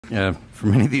for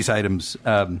many of these items.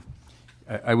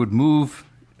 I would move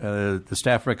the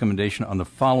staff recommendation on the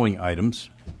following items: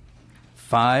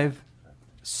 5,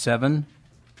 7,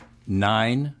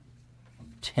 9,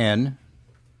 10,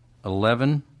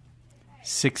 11,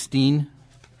 16,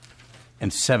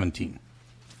 and 17.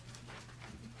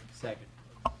 Second.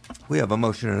 We have a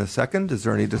motion and a second. Is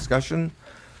there any discussion?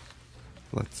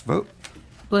 Let's vote.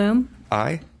 Bloom.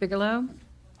 Aye. Bigelow.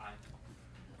 Aye.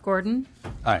 Gordon.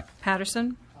 Aye.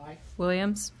 Patterson. Aye.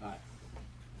 Williams. Aye.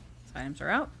 These items are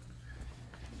out.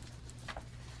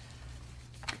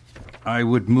 I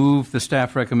would move the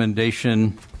staff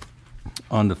recommendation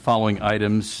on the following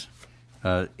items: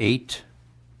 8,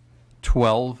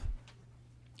 12,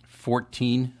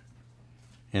 14,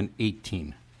 and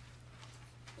 18.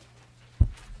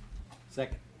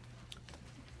 Second.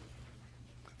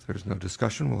 If there's no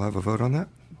discussion, we'll have a vote on that.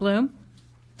 Bloom.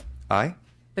 Aye.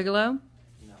 Bigelow.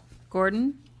 No.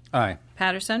 Gordon. Aye.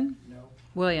 Patterson. No.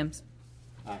 Williams.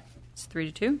 Aye. It's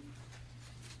 3-2.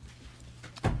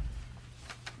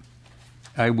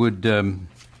 I would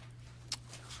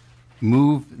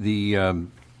move the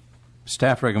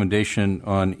staff recommendation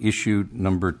on issue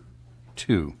number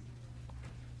 2.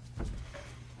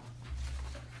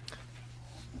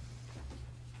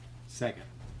 Second.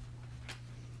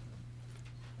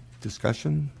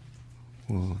 Discussion.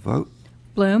 We'll vote.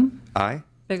 Bloom. Aye.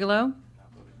 Bigelow.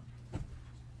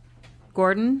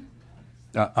 Gordon.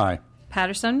 Aye.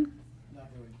 Patterson.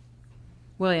 Not voting.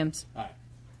 Williams. Aye.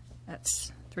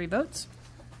 That's 3 votes.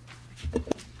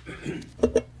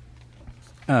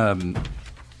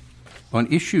 On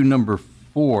issue number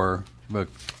 4,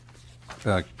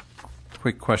 a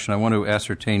quick question. I want to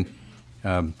ascertain,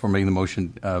 for making the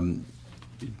motion,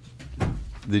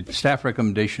 the staff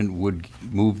recommendation would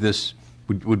move this,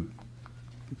 would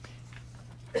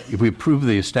if we approve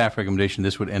the staff recommendation,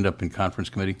 this would end up in conference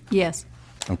committee? Yes.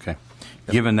 Okay.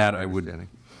 Given that, I would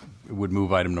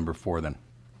move item number 4 then.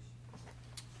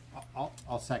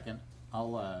 I'll second.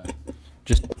 I'll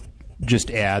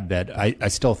Just add that I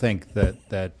still think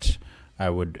that I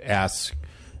would ask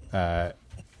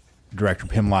Director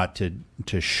Pimlott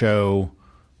to show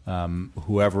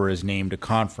whoever is named a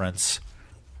conference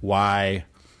why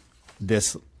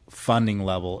this funding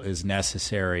level is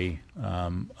necessary.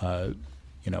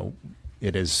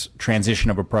 It is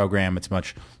transition of a program. It's a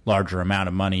much larger amount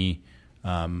of money,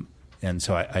 and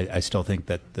so I still think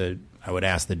that I would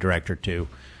ask the director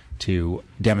to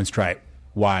demonstrate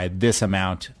why this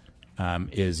amount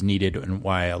is needed and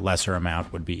why a lesser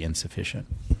amount would be insufficient.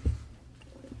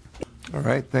 All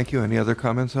right. Thank you. Any other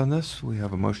comments on this? We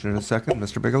have a motion and a second.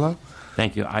 Mr. Bigelow?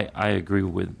 Thank you. I agree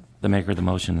with the maker of the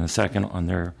motion and the second on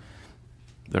their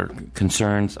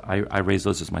concerns. I raised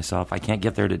those as myself. I can't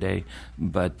get there today,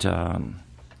 but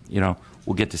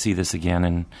we'll get to see this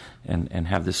again and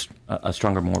have this a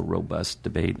stronger, more robust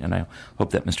debate. And I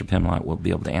hope that Mr. Pimlott will be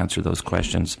able to answer those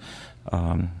questions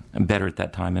better at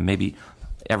that time, and maybe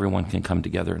everyone can come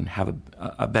together and have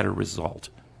a better result.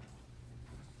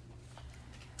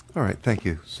 All right. Thank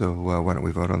you. So why don't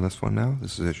we vote on this one now?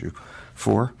 This is issue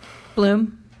 4.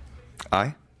 Bloom.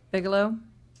 Aye. Bigelow.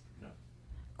 No.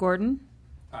 Gordon.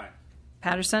 Aye.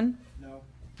 Patterson. No.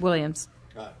 Williams.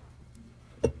 Aye.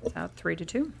 It's out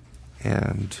 3-2.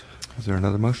 And is there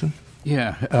another motion?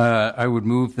 Yeah. I would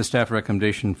move the staff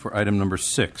recommendation for item number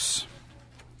 6.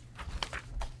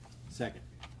 Second.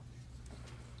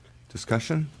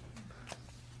 Discussion?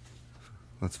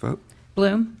 Let's vote.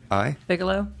 Bloom. Aye.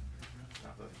 Bigelow.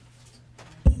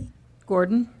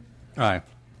 Gordon. Aye.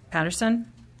 Patterson.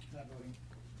 Not voting.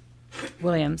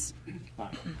 Williams. Aye.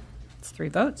 It's 3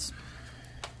 votes.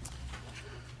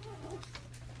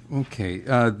 Okay.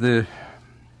 The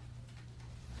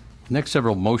next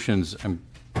several motions I'm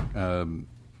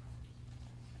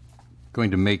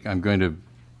going to make, I'm going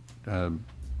to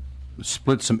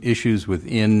split some issues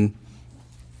within,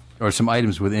 or some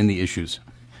items within the issues.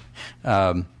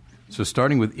 So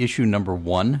starting with issue number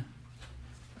 1,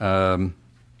 I'm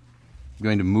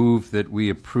going to move that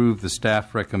we approve the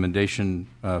staff recommendation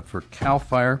for CAL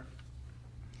FIRE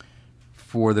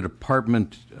for the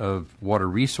Department of Water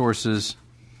Resources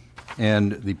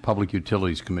and the Public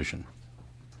Utilities Commission.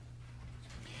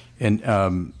 And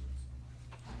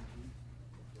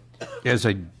as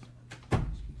I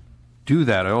do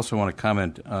that, I also want to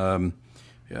comment,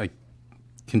 I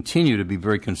continue to be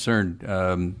very concerned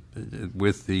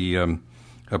with the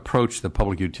approach the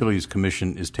Public Utilities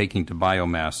Commission is taking to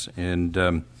biomass. And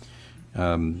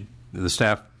the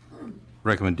staff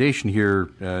recommendation here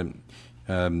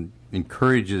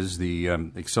encourages the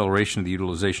acceleration of the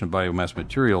utilization of biomass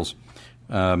materials,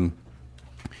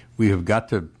 we have got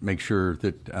to make sure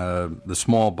that the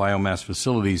small biomass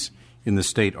facilities in the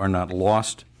state are not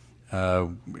lost.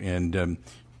 And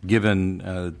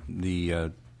given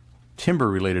the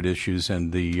timber-related issues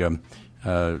and the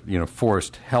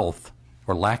forest health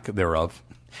or lack thereof,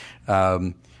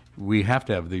 we have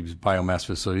to have these biomass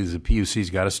facilities. The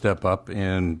PUC's got to step up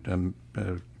and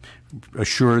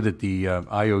assure that the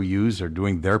IOUs are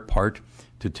doing their part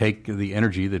to take the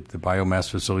energy that the biomass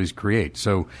facilities create.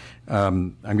 So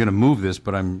I'm going to move this,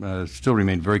 but I'm still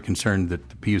remain very concerned that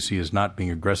the PUC is not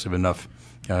being aggressive enough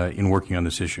in working on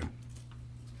this issue.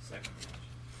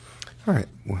 All right.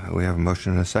 Well, we have a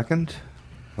motion and a second.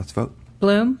 Let's vote.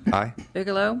 Bloom. Aye.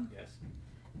 Bigelow. Yes.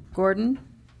 Gordon.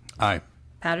 Aye.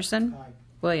 Patterson. Aye.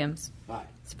 Williams. Aye.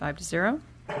 It's 5-0.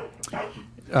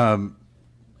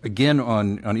 Again,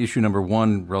 on issue number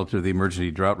 1, relative to the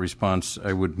emergency drought response,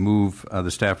 I would move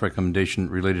the staff recommendation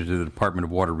related to the Department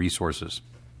of Water Resources.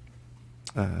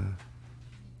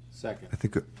 Second. I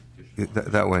think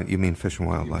that one, you mean Fish and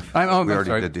Wildlife. I'm we already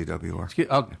sorry. did DWR.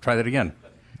 I'll try that again.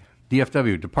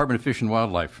 DFW, Department of Fish and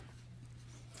Wildlife.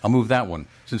 I'll move that one,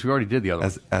 since we already did the other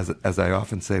one. As I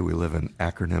often say, we live in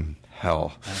acronym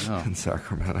hell I know. in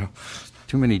Sacramento.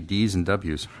 Too many D's and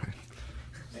W's.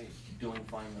 Hey, doing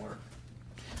fine work.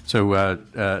 So,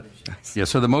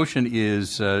 so the motion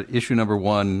is issue number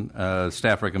 1,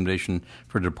 staff recommendation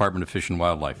for the Department of Fish and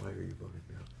Wildlife. Why are you voting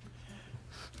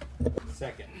now?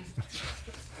 Second.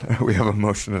 We have a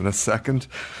motion and a second,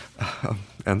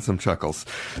 and some chuckles.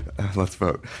 Let's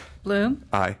vote. Bloom.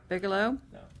 Aye. Bigelow.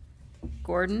 No.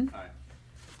 Gordon. Aye.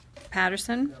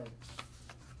 Patterson. No.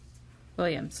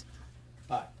 Williams.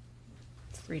 Aye.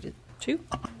 It's 3-2.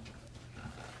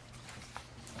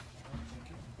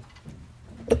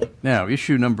 Now,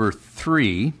 issue number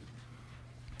 3,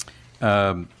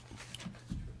 I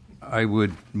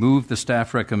would move the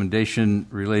staff recommendation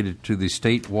related to the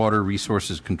State Water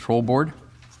Resources Control Board.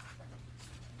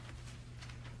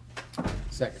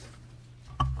 Second.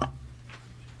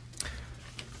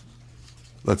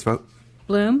 Let's vote.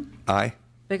 Bloom. Aye.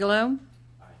 Bigelow.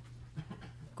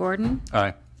 Gordon.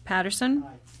 Aye. Patterson.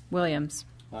 Aye. Williams.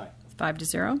 Aye.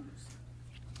 5-0.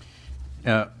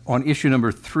 On issue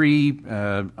number 3,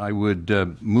 I would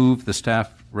move the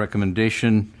staff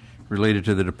recommendation related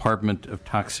to the Department of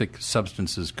Toxic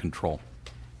Substances Control.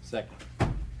 Second.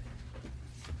 All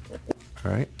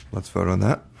right. Let's vote on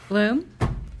that. Bloom.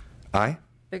 Aye.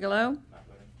 Bigelow.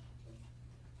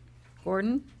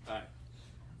 Gordon. Aye.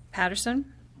 Patterson.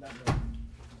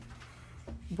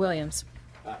 Williams.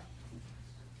 Aye.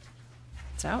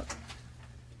 It's out.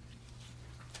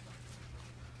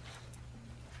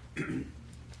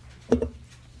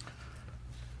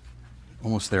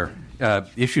 Almost there.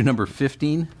 Issue number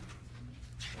 15.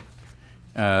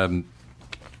 I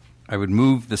would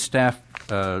move the staff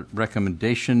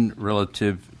recommendation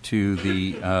relative to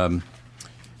the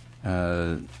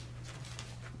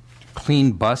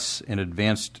clean bus and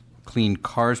advanced clean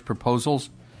cars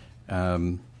proposals.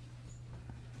 So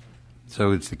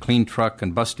it's the clean truck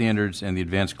and bus standards and the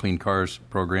advanced clean cars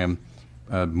program.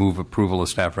 Move approval of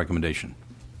staff recommendation.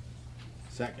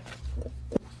 Second.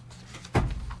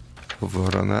 We'll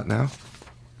vote on that now.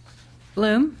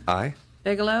 Bloom. Aye.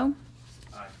 Bigelow.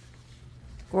 Aye.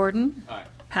 Gordon. Aye.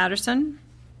 Patterson.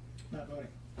 Not voting.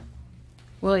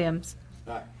 Williams.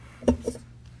 Aye.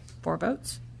 4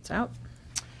 votes. It's out.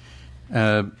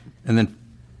 And then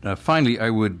finally, I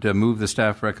would move the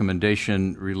staff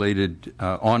recommendation related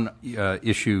on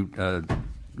issue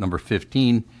number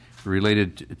 15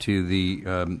 related to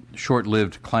the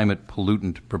short-lived climate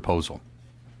pollutant proposal.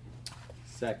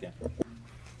 Second.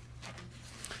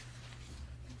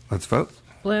 Let's vote.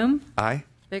 Bloom. Aye.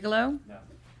 Bigelow. No.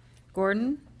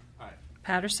 Gordon. Aye.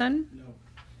 Patterson. No.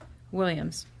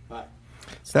 Williams. Aye.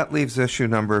 That leaves issue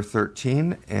number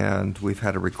 13, and we've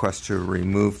had a request to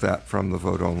remove that from the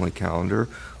vote-only calendar.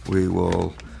 We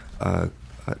will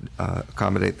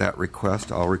accommodate that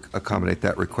request. I'll accommodate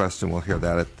that request, and we'll hear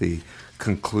that at the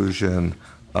conclusion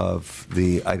of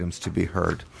the items to be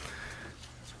heard.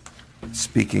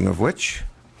 Speaking of which,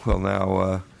 we'll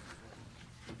now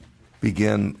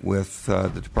begin with the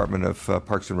Department of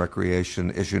Parks and Recreation,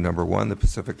 issue number 1, the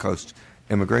Pacific Coast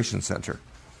Immigration Center.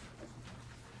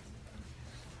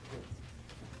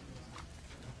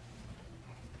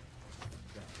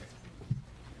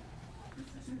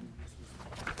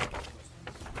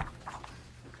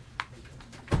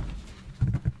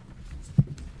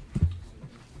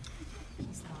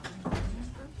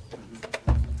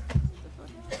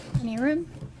 Any room?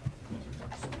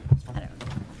 I don't know.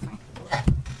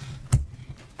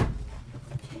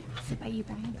 Sit by you,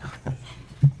 Brian.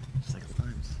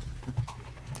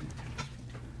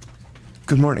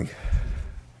 Good morning.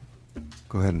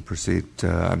 Go ahead and proceed.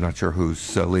 I'm not sure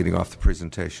who's leading off the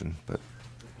presentation, but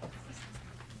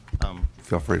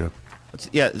feel free to.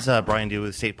 Yeah, it's Brian Dew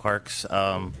with State Parks.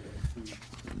 On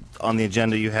the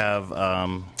agenda, you have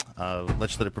a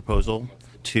legislative proposal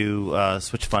to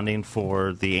switch funding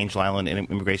for the Angel Island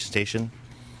Immigration Station.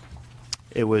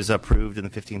 It was approved in the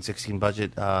 15-16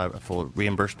 budget for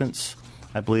reimbursements.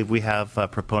 I believe we have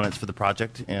proponents for the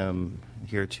project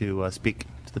here to speak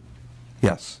to the.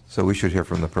 Yes, so we should hear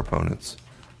from the proponents.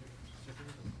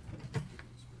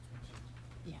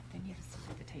 Yeah, they need to sit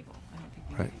at the table. I don't think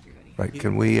we Right, need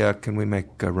everybody. right. Can we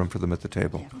make room for them at the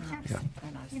table? Yeah.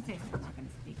 They're not, You can say so. they're not going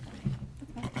to speak.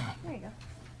 There you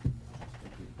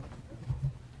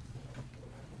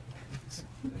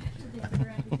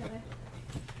go.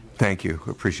 Thank you.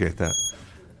 Appreciate that.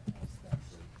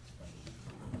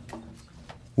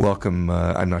 Welcome.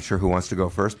 I'm not sure who wants to go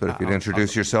first, but if you'd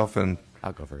introduce yourself and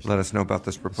I'll go first. let us know about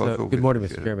this proposal. So, we'd good morning, Mr.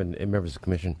 appreciate it. Chairman and members of the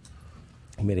Commission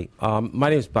Committee.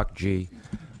 My name is Buck G.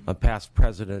 I'm past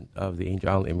president of the Angel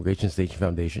Island Immigration Station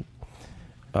Foundation,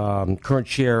 current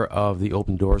chair of the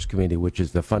Open Doors Committee, which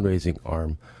is the fundraising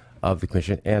arm of the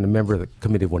Commission, and a member of the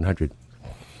Committee of 100.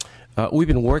 We've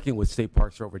been working with State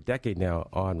Parks for over a decade now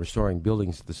on restoring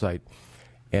buildings at the site,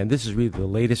 and this is really the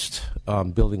latest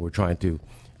building we're trying to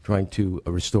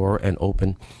restore and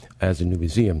open as a new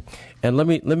museum. And let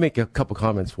me make a couple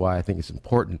comments why I think it's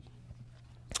important.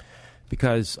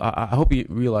 Because I hope you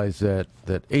realize that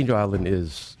Angel Island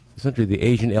is essentially the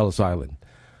Asian Ellis Island.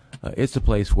 It's a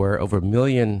place where over 1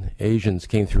 million Asians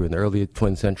came through in the early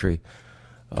 20th century,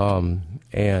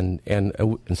 and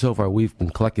so far we've been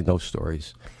collecting those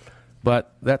stories.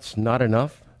 But that's not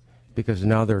enough, because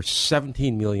now there are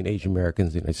 17 million Asian Americans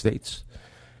in the United States.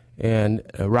 And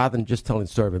rather than just telling the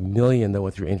story of 1 million that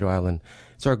went through Angel Island,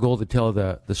 it's our goal to tell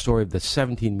the story of the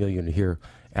 17 million here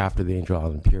after the Angel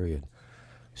Island period.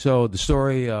 So the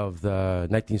story of the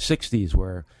 1960s,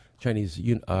 where Chinese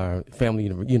family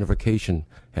unification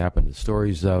happened, the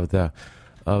stories of the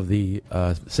South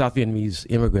Vietnamese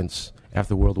immigrants after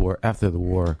the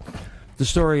war, the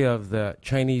story of the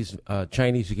Chinese who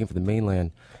came from the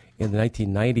mainland in the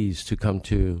 1990s to come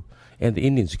to, and the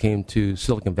Indians who came to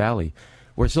Silicon Valley,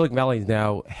 where Silicon Valley is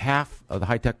now half of the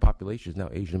high-tech population is now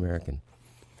Asian American.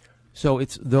 So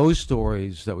it's those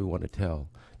stories that we want to tell,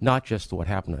 not just what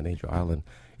happened on Angel Island.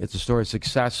 It's a story of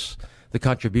success, the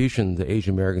contribution the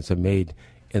Asian Americans have made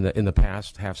in the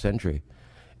past half century.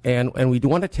 And we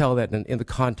want to tell that in the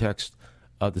context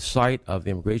of the site of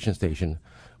the immigration station,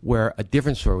 where a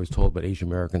different story was told about Asian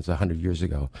Americans 100 years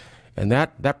ago. And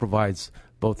that provides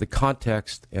both the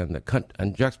context and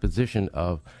the juxtaposition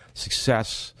of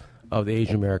success of the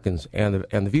Asian Americans and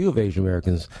the view of Asian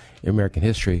Americans in American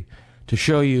history, to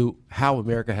show you how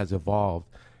America has evolved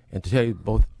and to tell you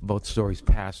both stories,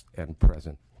 past and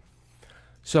present.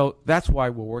 So that's why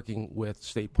we're working with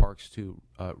State Parks to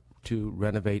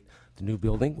renovate the new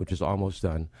building, which is almost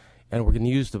done, and we're going to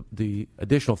use the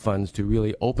additional funds to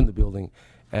really open the building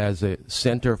as a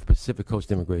center for Pacific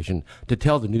Coast immigration, to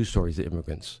tell the news stories of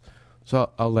immigrants.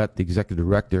 So I'll let the executive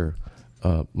director,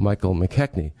 Michael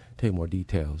McKechnie, tell you more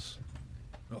details.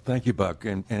 Well, thank you, Buck,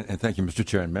 and thank you, Mr.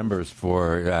 Chair and members,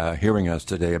 for hearing us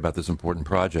today about this important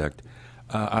project.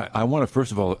 I want to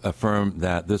first of all affirm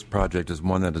that this project is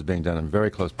one that is being done in very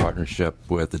close partnership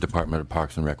with the Department of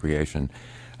Parks and Recreation.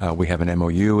 We have an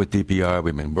MOU with DPR.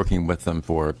 We've been working with them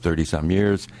for 30-some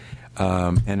years.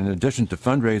 And in addition to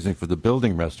fundraising for the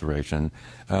building restoration,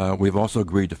 we've also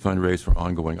agreed to fundraise for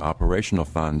ongoing operational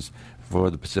funds for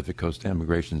the Pacific Coast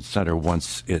Immigration Center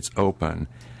once it's open.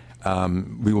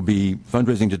 We will be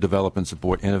fundraising to develop and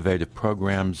support innovative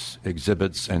programs,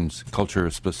 exhibits, and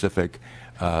culture-specific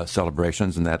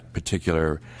celebrations in that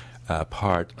particular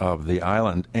part of the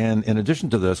island. And in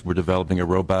addition to this, we're developing a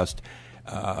robust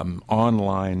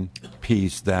online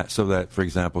piece so that, for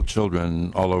example,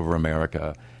 children all over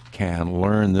America can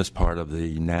learn this part of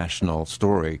the national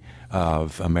story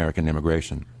of American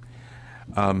immigration.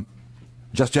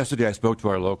 Just yesterday, I spoke to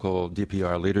our local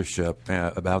DPR leadership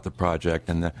about the project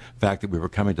and the fact that we were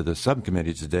coming to the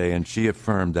subcommittee today, and she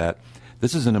affirmed that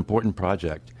this is an important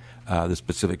project, this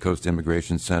Pacific Coast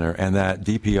Immigration Center, and that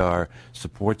DPR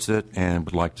supports it and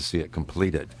would like to see it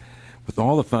completed. With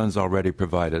all the funds already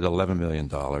provided, $11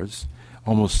 million,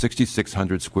 almost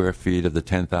 6,600 square feet of the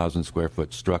 10,000 square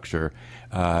foot structure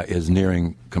is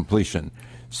nearing completion.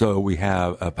 So we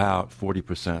have about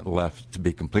 40% left to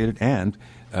be completed, and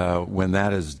when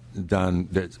that is done,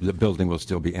 the building will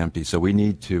still be empty. So we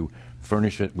need to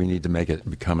furnish it. We need to make it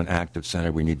become an active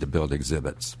center. We need to build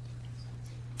exhibits.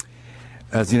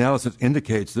 As the analysis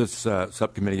indicates, this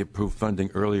subcommittee approved funding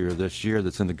earlier this year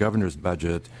that's in the governor's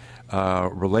budget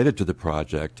related to the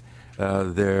project.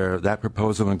 That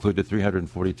proposal included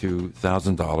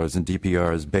 $342,000 in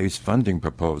DPR's base funding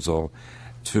proposal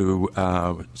to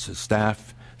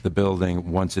staff the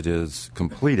building once it is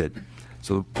completed.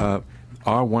 So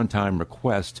our one-time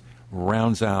request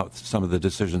rounds out some of the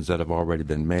decisions that have already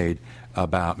been made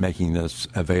about making this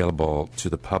available to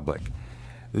the public.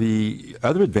 The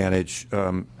other advantage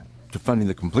to funding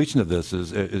the completion of this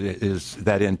is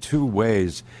that in two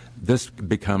ways this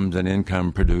becomes an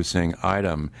income-producing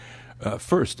item.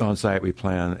 First, on site, we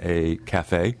plan a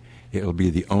cafe. It will be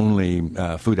the only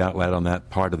food outlet on that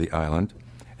part of the island.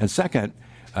 And second,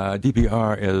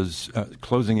 DPR is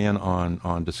closing in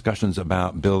on discussions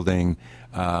about building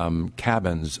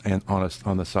cabins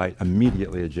on the site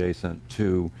immediately adjacent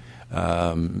to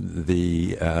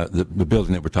the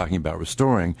building that we're talking about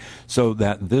restoring, so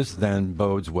that this then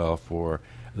bodes well for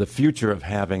the future of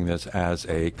having this as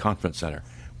a conference center,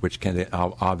 which can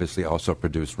obviously also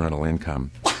produce rental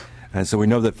income. And so we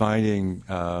know that finding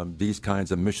these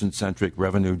kinds of mission-centric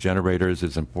revenue generators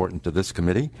is important to this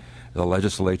committee, the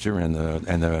legislature, and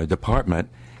the department.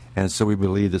 And so we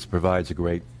believe this provides a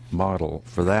great model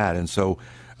for that. And so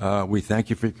we thank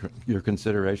you for your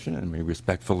consideration, and we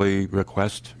respectfully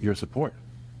request your support.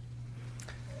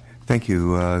 Thank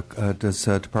you. Does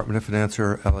Department of Finance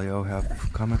or LAO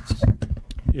have comments?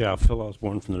 Yeah, Phil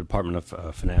Osborne from the Department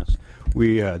of Finance.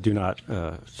 We do not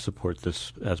support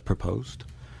this as proposed.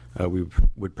 We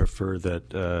would prefer that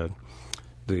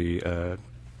the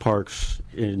parks,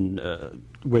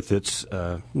 with its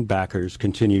backers,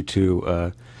 continue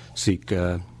to seek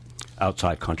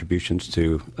outside contributions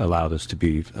to allow this to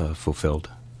be fulfilled.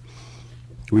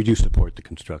 We do support the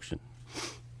construction.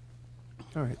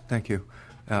 All right, thank you.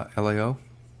 LAO,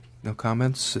 no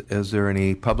comments? Is there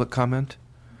any public comment?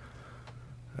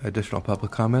 Additional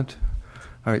public comment?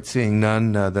 All right, seeing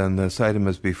none, then this item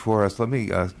is before us. Let me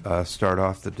start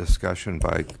off the discussion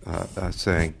by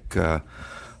saying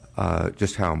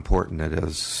just how important it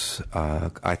is,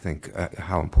 I think,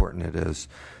 how important it is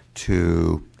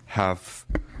to have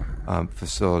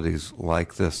facilities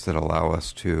like this that allow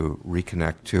us to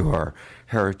reconnect to our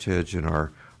heritage and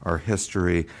our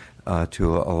history,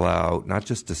 to allow not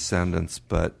just descendants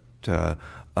but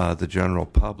the general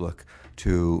public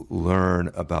to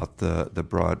learn about the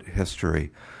broad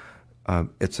history.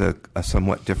 It's a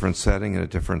somewhat different setting and a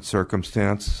different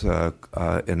circumstance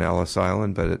in Ellis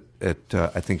Island, but it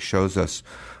I think shows us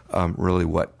really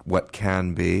what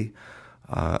can be.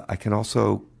 I can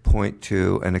also point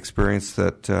to an experience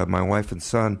that my wife and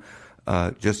son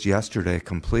just yesterday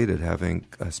completed, having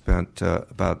spent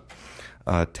about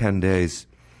 10 days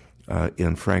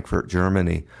in Frankfurt,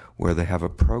 Germany, where they have a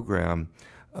program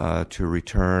to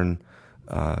return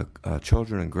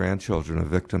children and grandchildren of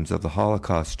victims of the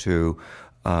Holocaust to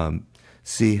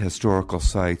see historical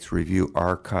sites, review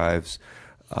archives,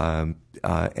 and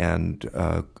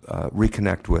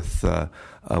reconnect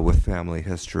with family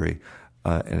history.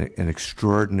 An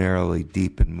extraordinarily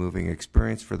deep and moving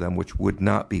experience for them, which would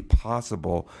not be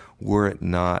possible were it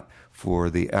not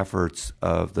for the efforts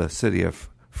of the city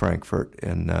of Frankfurt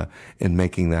in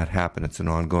making that happen. It's an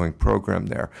ongoing program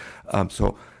there.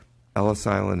 So Ellis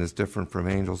Island is different from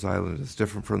Angels Island. It's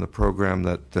different from the program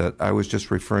that I was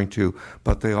just referring to,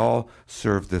 but they all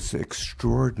serve this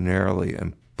extraordinarily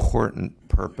important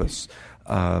purpose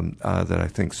that I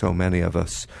think so many of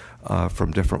us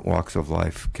from different walks of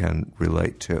life can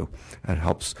relate to. It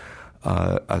helps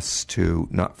us to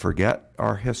not forget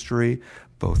our history,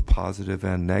 both positive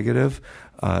and negative.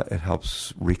 It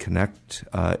helps reconnect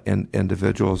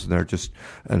individuals, and there are just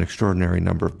an extraordinary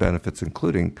number of benefits,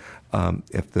 including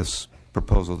if this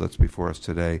proposal that's before us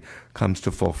today comes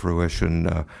to full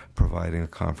fruition, providing a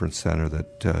conference center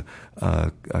that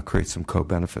creates some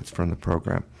co-benefits from the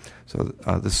program. So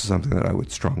this is something that I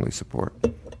would strongly support.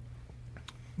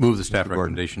 Move the staff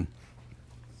recommendation.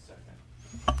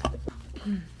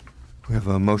 We have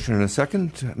a motion and a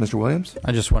second. Mr. Williams?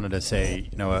 I just wanted to say,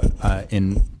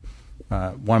 in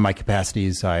one of my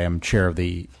capacities, I am chair of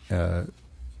the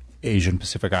Asian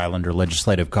Pacific Islander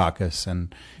Legislative Caucus,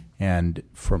 and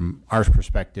from our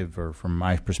perspective, or from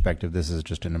my perspective, this is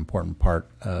just an important part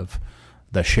of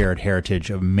the shared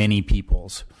heritage of many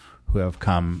peoples who have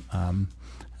come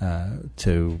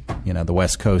to the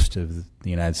west coast of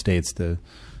the United States to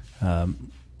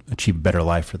achieve a better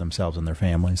life for themselves and their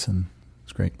families, and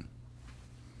it's great.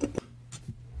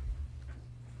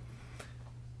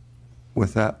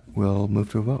 With that, we'll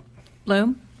move to a vote.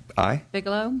 Bloom? Aye.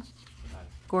 Bigelow?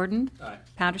 Gordon? Aye.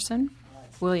 Patterson?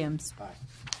 Williams? Aye.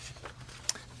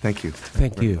 Thank you.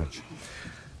 Thank very you. much.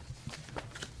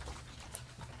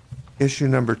 Issue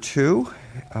number 2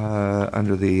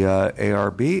 under the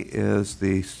ARB is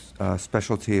the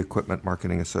Specialty Equipment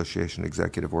Marketing Association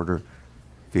Executive Order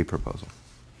fee proposal.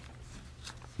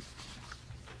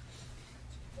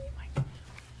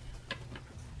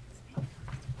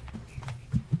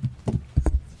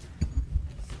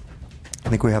 I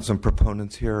think we have some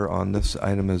proponents here on this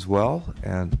item as well,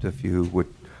 and if you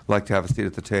would like to have a seat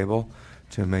at the table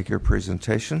to make your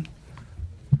presentation,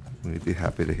 we'd be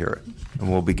happy to hear it.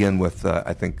 And we'll begin with,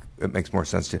 I think it makes more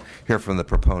sense to hear from the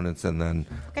proponents and then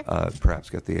perhaps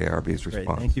get the ARB's response.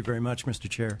 Great. Thank you very much, Mr.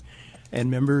 Chair.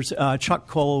 And members, Chuck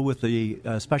Cole with the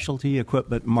Specialty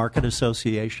Equipment Market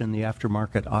Association, the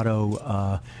aftermarket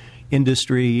auto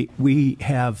industry. We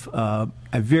have a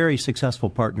very successful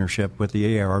partnership with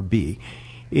the ARB.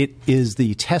 It is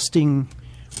the testing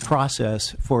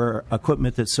process for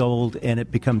equipment that's sold, and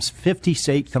it becomes 50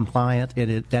 state compliant,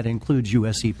 and that includes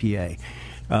US EPA.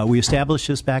 We established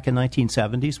this back in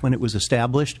 1970s when it was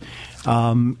established.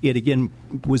 It again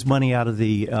was money out of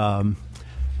the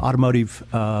automotive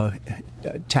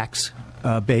tax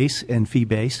base and fee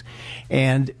base,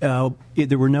 and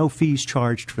there were no fees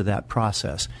charged for that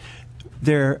process.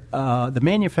 The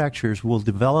manufacturers will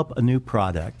develop a new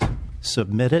product,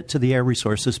 submit it to the Air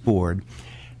Resources Board,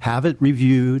 have it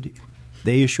reviewed,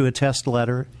 they issue a test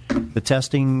letter, the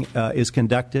testing is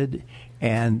conducted,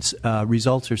 and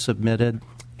results are submitted,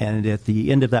 and at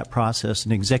the end of that process,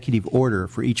 an executive order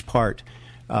for each part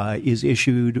is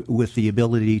issued with the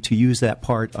ability to use that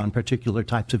part on particular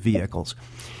types of vehicles.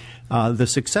 The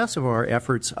success of our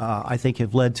efforts, I think,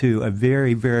 have led to a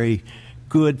very, very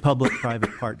good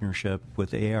public-private partnership with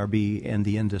the ARB and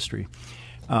the industry.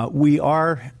 We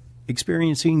are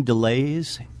experiencing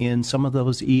delays in some of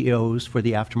those EOs for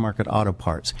the aftermarket auto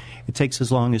parts. It takes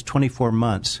as long as 24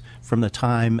 months from the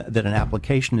time that an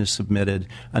application is submitted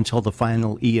until the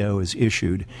final EO is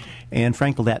issued. And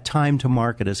frankly, that time to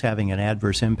market is having an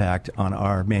adverse impact on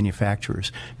our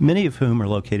manufacturers, many of whom are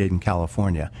located in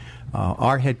California.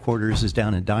 Our headquarters is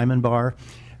down in Diamond Bar.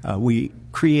 We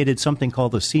created something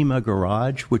called the SEMA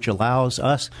Garage, which allows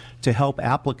us to help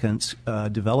applicants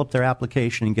develop their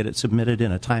application and get it submitted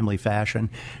in a timely fashion.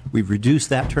 We've reduced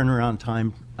that turnaround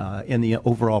time in the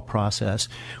overall process.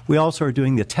 We also are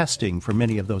doing the testing for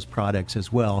many of those products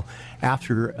as well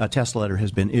after a test letter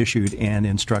has been issued and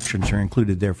instructions are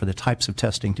included there for the types of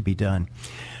testing to be done.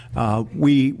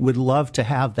 We would love to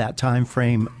have that time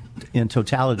frame in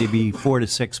totality be 4 to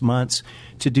 6 months.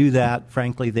 To do that,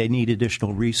 frankly, they need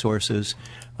additional resources.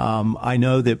 I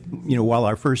know that, while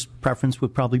our first preference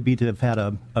would probably be to have had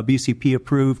a BCP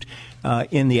approved,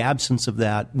 in the absence of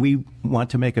that, we want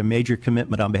to make a major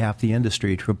commitment on behalf of the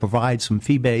industry to provide some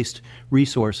fee-based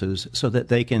resources so that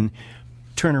they can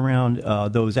turn around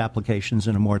those applications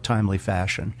in a more timely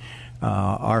fashion.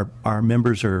 Our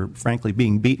members are, frankly,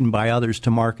 being beaten by others to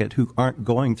market who aren't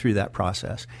going through that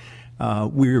process.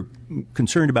 We're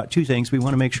concerned about two things. We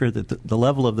want to make sure that the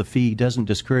level of the fee doesn't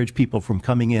discourage people from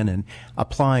coming in and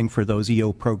applying for those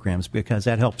EO programs, because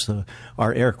that helps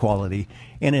our air quality.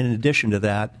 And in addition to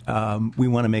that, we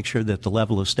want to make sure that the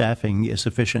level of staffing is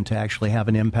sufficient to actually have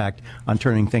an impact on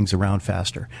turning things around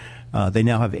faster. They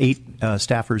now have 8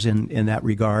 staffers in that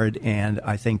regard, and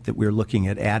I think that we're looking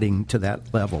at adding to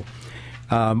that level.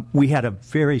 We had a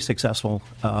very successful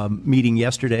meeting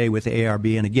yesterday with the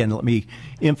ARB, and again, let me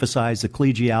emphasize the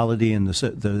collegiality and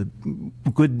the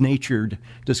good-natured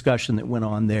discussion that went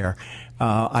on there.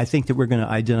 I think that we're going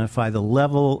to identify the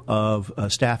level of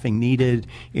staffing needed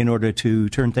in order to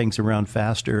turn things around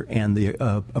faster and the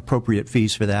appropriate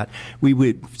fees for that. We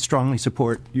would strongly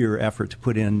support your effort to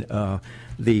put in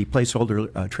the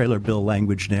placeholder trailer bill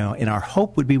language now, and our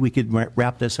hope would be we could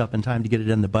wrap this up in time to get it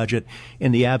in the budget.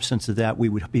 In the absence of that, we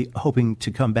would be hoping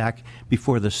to come back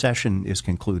before the session is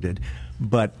concluded.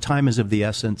 But time is of the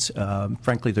essence.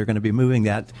 Frankly, they're going to be moving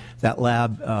that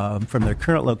lab from their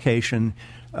current location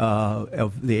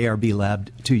of the ARB lab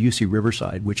to UC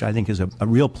Riverside, which I think is a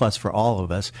real plus for all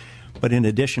of us. But in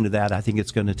addition to that, I think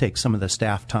it's going to take some of the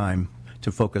staff time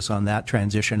to focus on that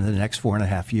transition in the next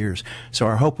 4.5 years. So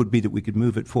our hope would be that we could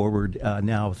move it forward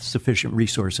now with sufficient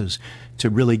resources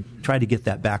to really try to get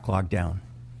that backlog down.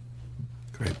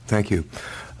 Great. Thank you.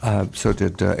 So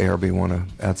did ARB want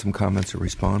to add some comments or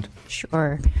respond?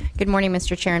 Sure. Good morning,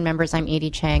 Mr. Chair and members. I'm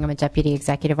Edie Chang. I'm a Deputy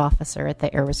Executive Officer at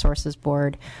the Air Resources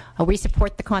Board. We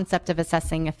support the concept of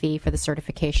assessing a fee for the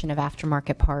certification of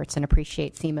aftermarket parts and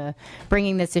appreciate SEMA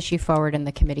bringing this issue forward in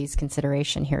the committee's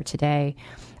consideration here today.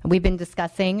 We've been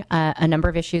discussing a number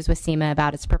of issues with SEMA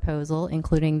about its proposal,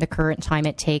 including the current time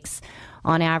it takes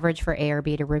on average for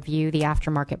ARB to review the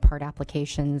aftermarket part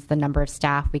applications, the number of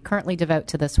staff we currently devote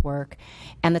to this work,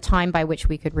 and the time by which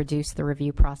we could reduce the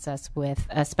review process with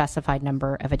a specified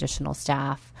number of additional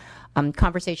staff.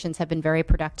 Conversations have been very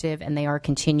productive, and they are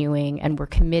continuing, and we're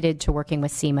committed to working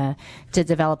with SEMA to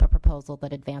develop a proposal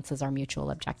that advances our mutual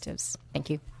objectives. Thank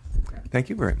you. Thank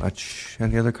you very much.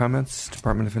 Any other comments,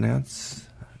 Department of Finance?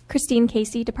 Christine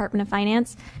Casey, Department of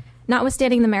Finance.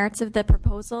 Notwithstanding the merits of the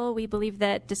proposal, we believe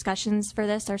that discussions for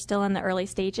this are still in the early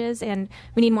stages, and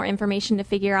we need more information to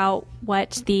figure out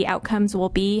what the outcomes will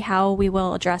be, how we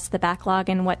will address the backlog,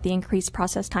 and what the increased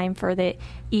process time for the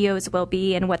EOs will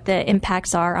be, and what the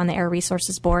impacts are on the Air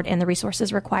Resources Board and the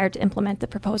resources required to implement the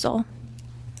proposal.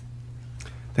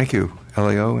 Thank you.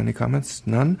 LAO, any comments?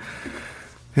 None?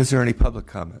 Is there any public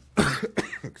comment?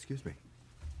 Excuse me.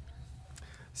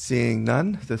 Seeing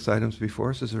none, this item's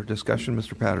before us. Is there discussion?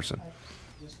 Mr. Patterson.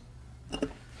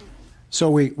 So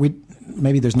we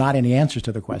maybe there's not any answers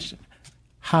to the question.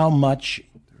 How much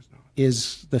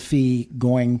is the fee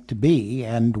going to be,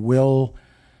 and will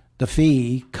the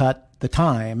fee cut the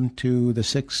time to the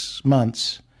 6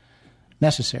 months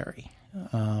necessary?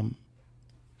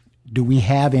 Do we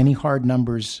have any hard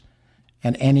numbers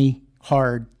and any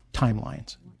hard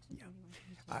timelines?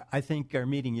 I think our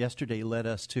meeting yesterday led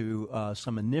us to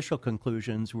some initial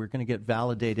conclusions. We're going to get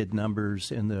validated numbers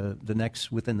in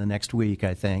within the next week,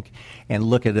 I think, and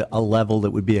look at a level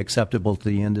that would be acceptable to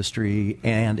the industry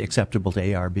and acceptable to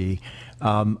ARB.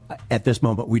 At this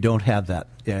moment, we don't have that.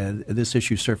 This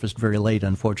issue surfaced very late,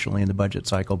 unfortunately, in the budget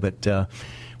cycle, but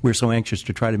we're so anxious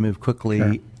to try to move quickly.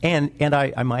 Sure. And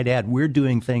I might add, we're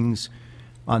doing things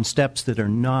on steps that are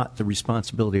not the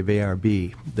responsibility of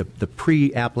ARB, the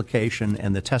pre-application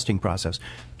and the testing process,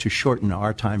 to shorten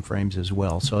our time frames as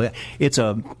well. So it's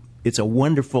a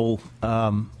wonderful,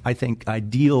 I think,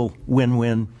 ideal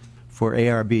win-win for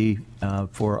ARB,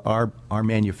 for our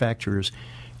manufacturers,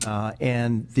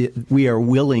 and we are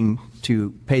willing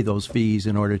to pay those fees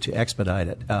in order to expedite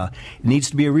it. It needs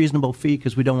to be a reasonable fee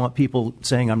because we don't want people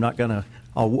saying,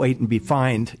 I'll wait and be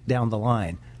fined down the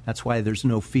line. That's why there's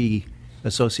no fee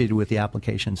associated with the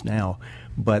applications now.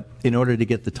 But in order to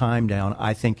get the time down,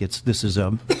 I think this is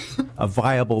a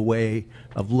viable way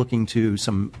of looking to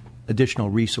some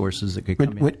additional resources that could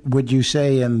come in. Would you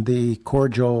say in the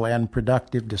cordial and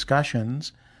productive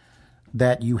discussions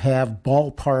that you have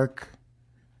ballpark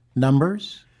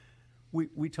numbers?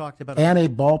 We talked about and a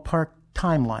ballpark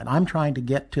timeline. I'm trying to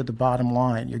get to the bottom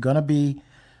line. You're going to be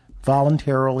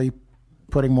voluntarily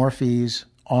putting more fees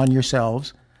on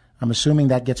yourselves. I'm assuming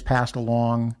that gets passed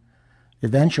along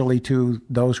eventually to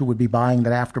those who would be buying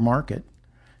that aftermarket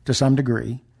to some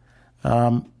degree.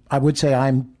 I would say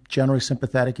I'm generally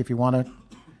sympathetic if you want to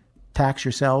tax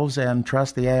yourselves and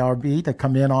trust the ARB to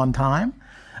come in on time.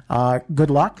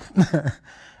 Good luck.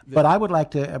 But I would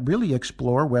like to really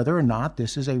explore whether or not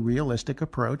this is a realistic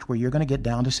approach where you're going to get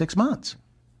down to 6 months.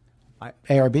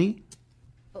 ARB?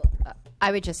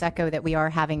 I would just echo that we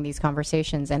are having these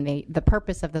conversations, and the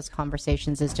purpose of those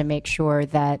conversations is to make sure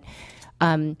that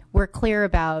we're clear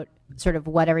about sort of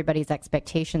what everybody's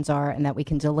expectations are and that we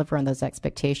can deliver on those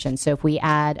expectations. So if we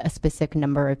add a specific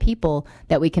number of people,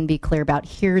 that we can be clear about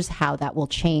here's how that will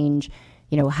change,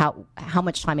 how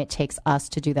much time it takes us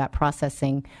to do that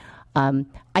processing.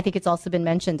 I think it's also been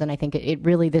mentioned, and I think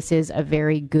this is a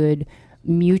very good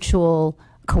mutual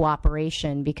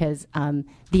cooperation because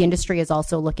the industry is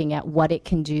also looking at what it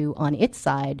can do on its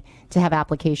side to have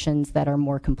applications that are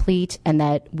more complete and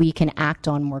that we can act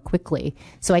on more quickly.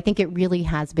 So I think it really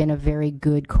has been a very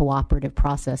good cooperative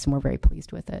process, and we're very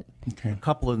pleased with it. Okay. A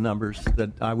couple of numbers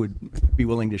that I would be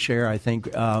willing to share. I think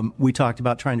we talked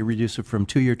about trying to reduce it from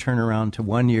 2-year turnaround to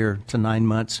 1 year to 9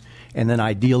 months, and then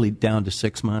ideally down to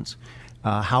 6 months.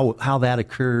 How that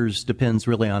occurs depends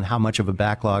really on how much of a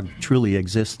backlog truly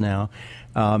exists now.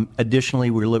 Additionally,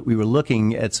 we were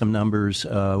looking at some numbers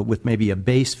with maybe a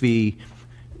base fee.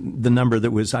 The number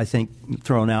that was, I think,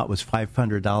 thrown out was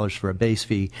 $500 for a base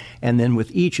fee. And then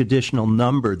with each additional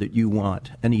number that you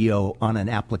want, an EO on an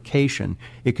application,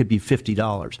 it could be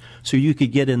 $50. So you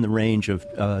could get in the range of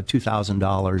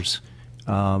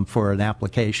 $2,000 for an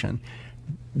application.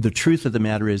 The truth of the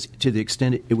matter is, to the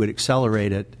extent it would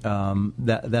accelerate it,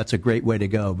 that's a great way to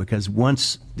go, because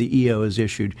once the EO is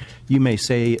issued, you may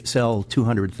sell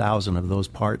 200,000 of those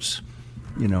parts,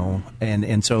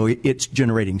 and so it's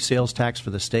generating sales tax for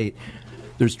the state.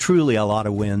 There's truly a lot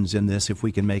of wins in this if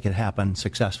we can make it happen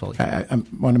successfully. I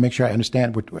want to make sure I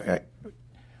understand.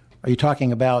 Are you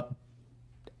talking about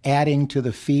adding to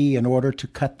the fee in order to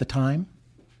cut the time?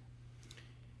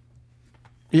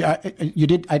 Yeah, you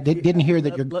did. I didn't hear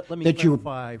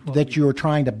that you were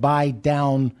trying to buy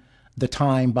down the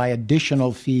time by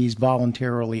additional fees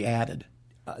voluntarily added?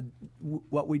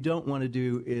 What we don't want to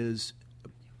do is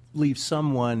leave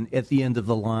someone at the end of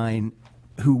the line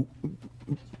who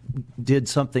did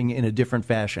something in a different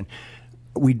fashion.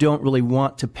 We don't really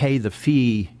want to pay the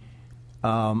fee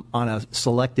on a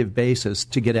selective basis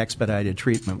to get expedited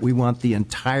treatment. We want the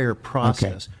entire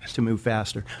process to move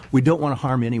faster. We don't want to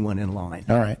harm anyone in line.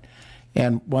 All right.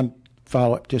 And one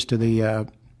follow-up just to the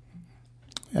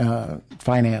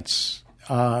finance.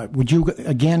 Would you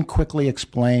again quickly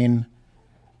explain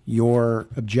your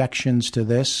objections to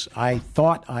this? I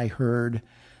thought I heard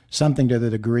something to the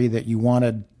degree that you want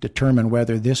to determine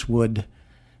whether this would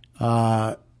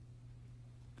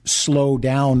slow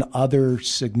down other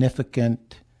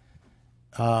significant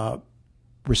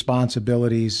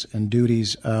responsibilities and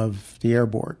duties of the Air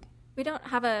Board. We don't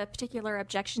have a particular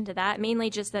objection to that,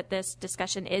 mainly just that this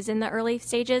discussion is in the early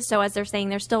stages. So as they're saying,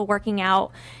 they're still working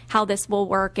out how this will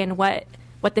work and what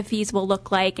the fees will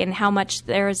look like and how much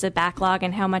there is a backlog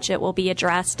and how much it will be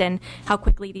addressed and how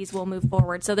quickly these will move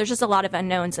forward. So there's just a lot of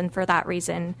unknowns, and for that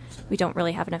reason, we don't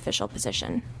really have an official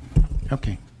position.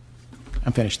 Okay.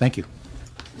 I'm finished. Thank you.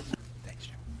 Thanks,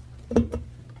 Jim.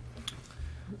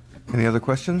 Any other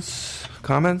questions,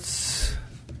 comments?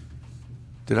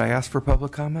 Did I ask for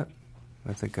public comment?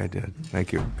 I think I did.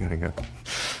 Thank you. Getting it.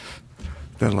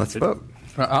 Then let's vote.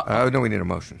 No, we need a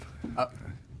motion.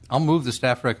 I'll move the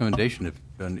staff recommendation if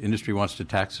an industry wants to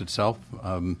tax itself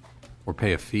or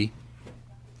pay a fee.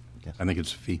 Yes. I think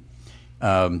it's a fee.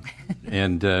 And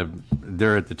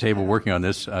they're at the table working on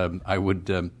this. I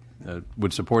would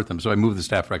support them. So I move the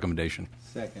staff recommendation.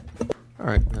 Second. All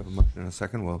right. We have a motion and a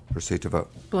second. We'll proceed to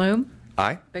vote. Bloom?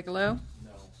 Aye. Bigelow?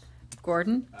 No.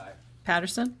 Gordon? Aye.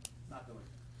 Patterson? Not going.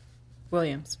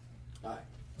 Williams? Aye.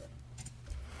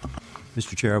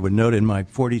 Mr. Chair, I would note in my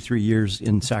 43 years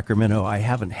in Sacramento, I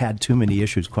haven't had too many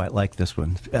issues quite like this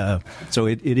one. So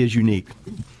it is unique.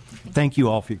 Thank you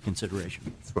all for your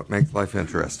consideration. That's what makes life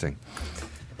interesting.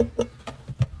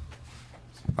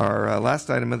 Our last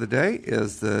item of the day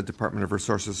is the Department of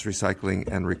Resources Recycling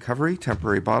and Recovery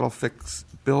temporary bill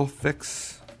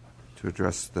fix to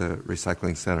address the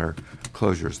recycling center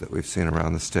closures that we've seen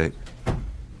around the state. I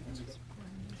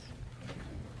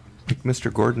think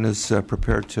Mr. Gordon is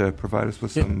prepared to provide us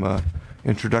with some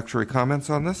introductory comments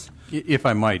on this. If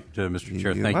I might, Mr.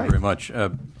 Chair, thank you very much.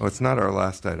 It's not our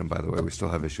last item, by the way. We still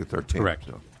have issue 13. Correct.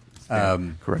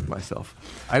 So correct myself.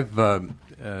 I've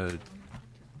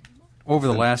over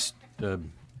the last...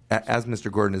 as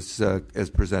Mr. Gordon is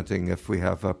presenting, if we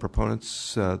have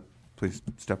proponents, please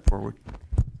step forward.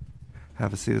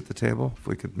 Have a seat at the table. If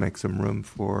we could make some room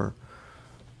for...